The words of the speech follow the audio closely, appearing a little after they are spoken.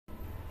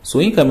So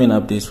incoming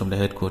updates from the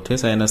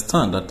headquarters, I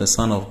understand that the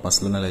son of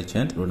Barcelona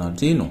legend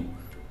Ronaldinho,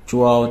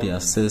 João the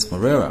Assis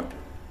Moreira,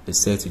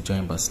 is set to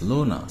join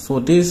Barcelona. So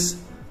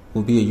this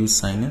will be a youth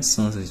signing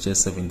since he's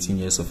just 17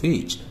 years of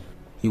age.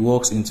 He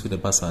walks into the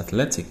Barca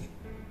Athletic.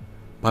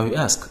 But we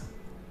ask,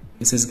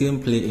 is his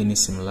gameplay any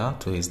similar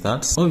to his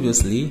dad's?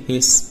 Obviously,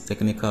 his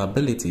technical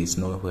ability is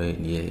nowhere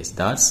near his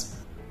dad's,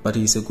 but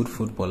he is a good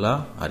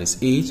footballer at his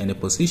age and the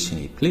position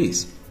he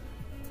plays.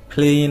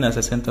 Playing as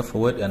a centre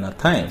forward and at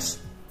times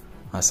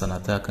as an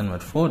attacking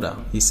midfielder,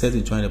 he's set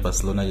to join the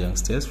Barcelona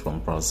youngsters from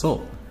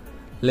Brazil.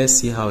 Let's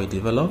see how he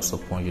develops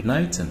upon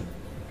uniting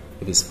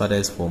with his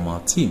father's former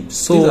team.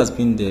 So this has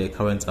been the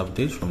current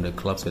update from the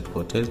club's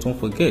headquarters. Don't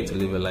forget to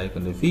leave a like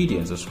on the video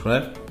and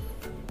subscribe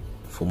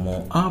for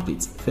more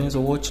updates. Thanks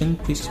for watching.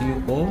 Peace to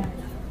you all,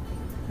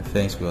 and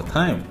thanks for your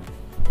time.